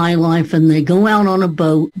enjoys the high life, and they go out on a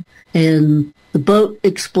boat, and the boat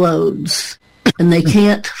explodes, and they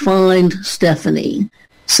can't find Stephanie.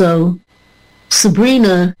 So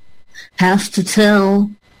Sabrina has to tell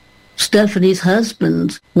Stephanie's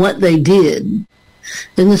husband what they did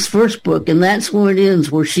in this first book, and that's where it ends,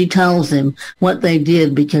 where she tells him what they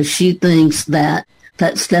did, because she thinks that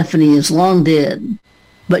Stephanie is long dead.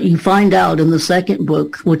 But you find out in the second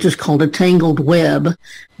book, which is called A Tangled Web,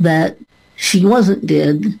 that she wasn't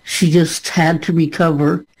dead. She just had to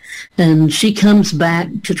recover. And she comes back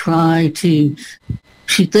to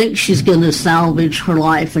she thinks she's going to salvage her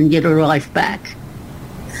life and get her life back.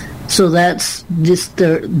 So that's just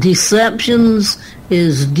the Deceptions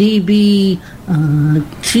is DB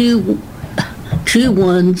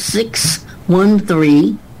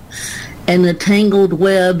 21613. And the Tangled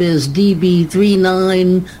Web is DB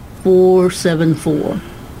 39474.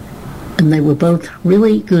 And they were both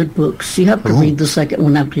really good books. You have to read the second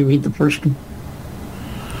one after you read the first one.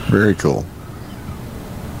 Very cool.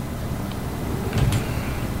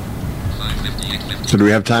 So do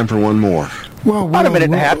we have time for one more? Well, about a minute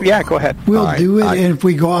and a half. Yeah, go ahead. We'll do it, and if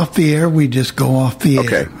we go off the air, we just go off the air.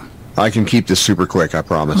 Okay. I can keep this super quick, I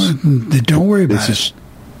promise. Don't worry about it.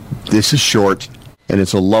 This is short, and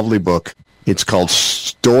it's a lovely book. It's called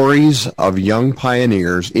Stories of Young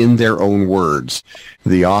Pioneers in Their Own Words.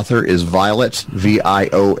 The author is Violet,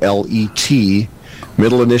 Violet,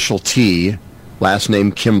 middle initial T, last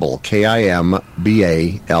name Kimball, Kimball.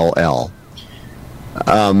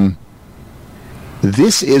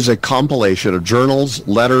 This is a compilation of journals,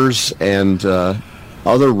 letters, and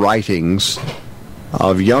other writings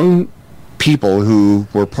of young people who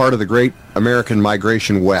were part of the great American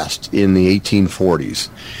migration west in the 1840s.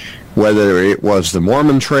 Whether it was the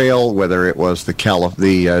Mormon Trail, whether it was the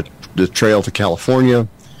trail to California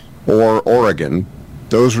or Oregon,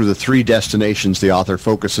 those were the three destinations the author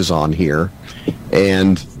focuses on here.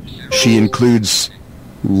 And she includes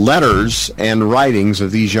letters and writings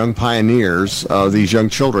of these young pioneers, these young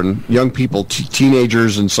children, young people,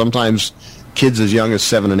 teenagers, and sometimes kids as young as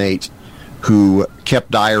 7 and 8, who kept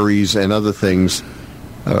diaries and other things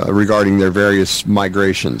regarding their various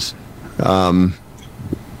migrations.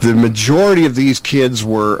 The majority of these kids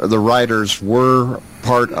the writers were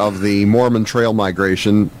part of the Mormon Trail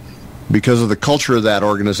migration because of the culture of that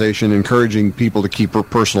organization, encouraging people to keep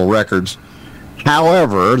personal records.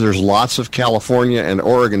 However, there's lots of California and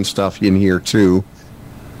Oregon stuff in here too.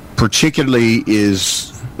 Particularly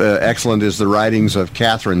excellent is the writings of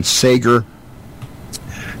Catherine Sager.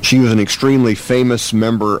 She was an extremely famous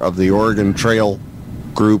member of the Oregon Trail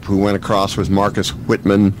group who went across with Marcus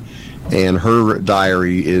Whitman, and her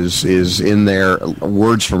diary is in there,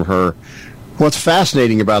 words from her. What's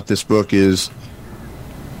fascinating about this book is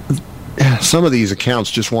some of these accounts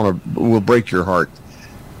just will break your heart.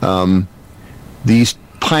 These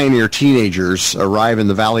pioneer teenagers arrive in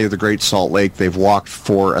the Valley of the Great Salt Lake. They've walked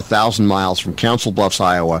for 1,000 miles from Council Bluffs,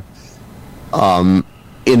 Iowa,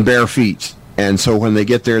 in bare feet. And so when they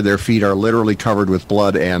get there, their feet are literally covered with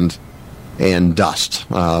blood and dust,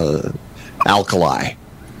 alkali.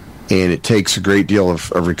 And it takes a great deal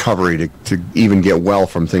of recovery to even get well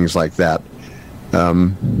from things like that.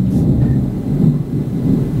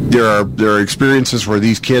 There are experiences where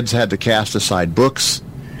these kids had to cast aside books,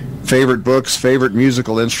 favorite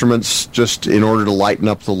musical instruments, just in order to lighten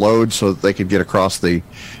up the load so that they could get across the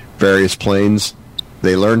various plains.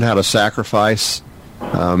 They learned how to sacrifice.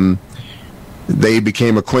 They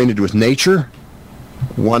became acquainted with nature.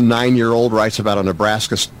 One 9-year-old writes about a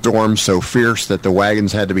Nebraska storm so fierce that the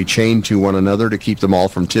wagons had to be chained to one another to keep them all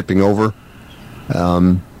from tipping over.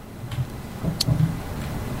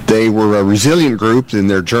 They were a resilient group. In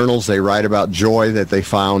their journals, they write about joy that they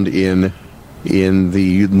found in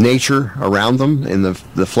the nature around them, in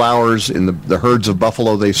the flowers, in the herds of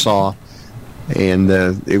buffalo they saw. And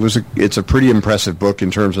it's a pretty impressive book in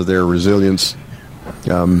terms of their resilience.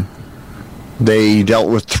 They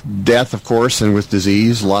dealt with death, of course, and with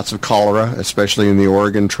disease, lots of cholera, especially in the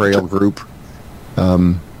Oregon Trail group.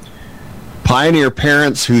 Pioneer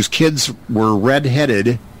parents whose kids were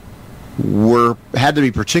red-headed had to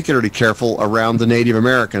be particularly careful around the Native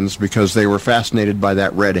Americans because they were fascinated by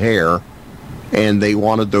that red hair, and they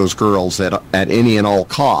wanted those girls at any and all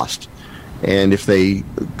cost. And if they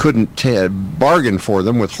couldn't bargain for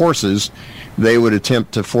them with horses, they would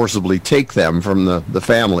attempt to forcibly take them from the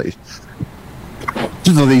family.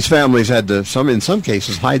 So these families had to, in some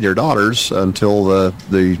cases, hide their daughters until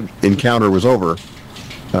the encounter was over.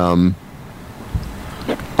 I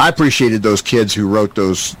appreciated those kids who wrote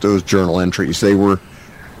those journal entries.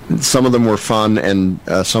 Some of them were fun, and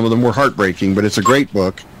some of them were heartbreaking, but it's a great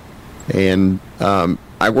book. And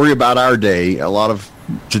I worry about our day. A lot of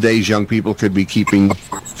today's young people could be keeping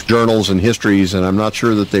journals and histories, and I'm not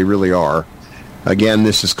sure that they really are. Again,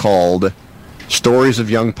 this is called Stories of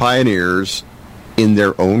Young Pioneers in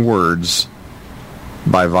Their Own Words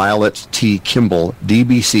by Violet T. Kimball,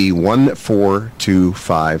 DBC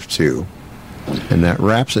 14252. And that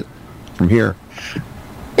wraps it from here.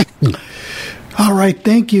 All right,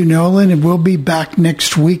 thank you, Nolan, and we'll be back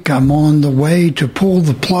next week. I'm on the way to pull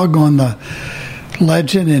the plug on the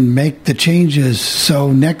legend and make the changes.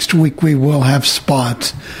 So next week we will have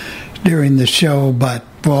spots during the show, but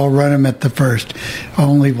we'll run them at the first.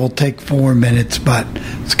 Only will take 4 minutes, but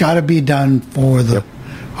it's got to be done for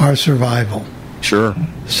our survival. Sure.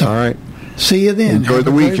 So, all right. See you then. Enjoy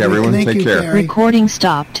the week, everyone. Take care. Recording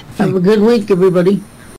stopped. Have a good week, everybody.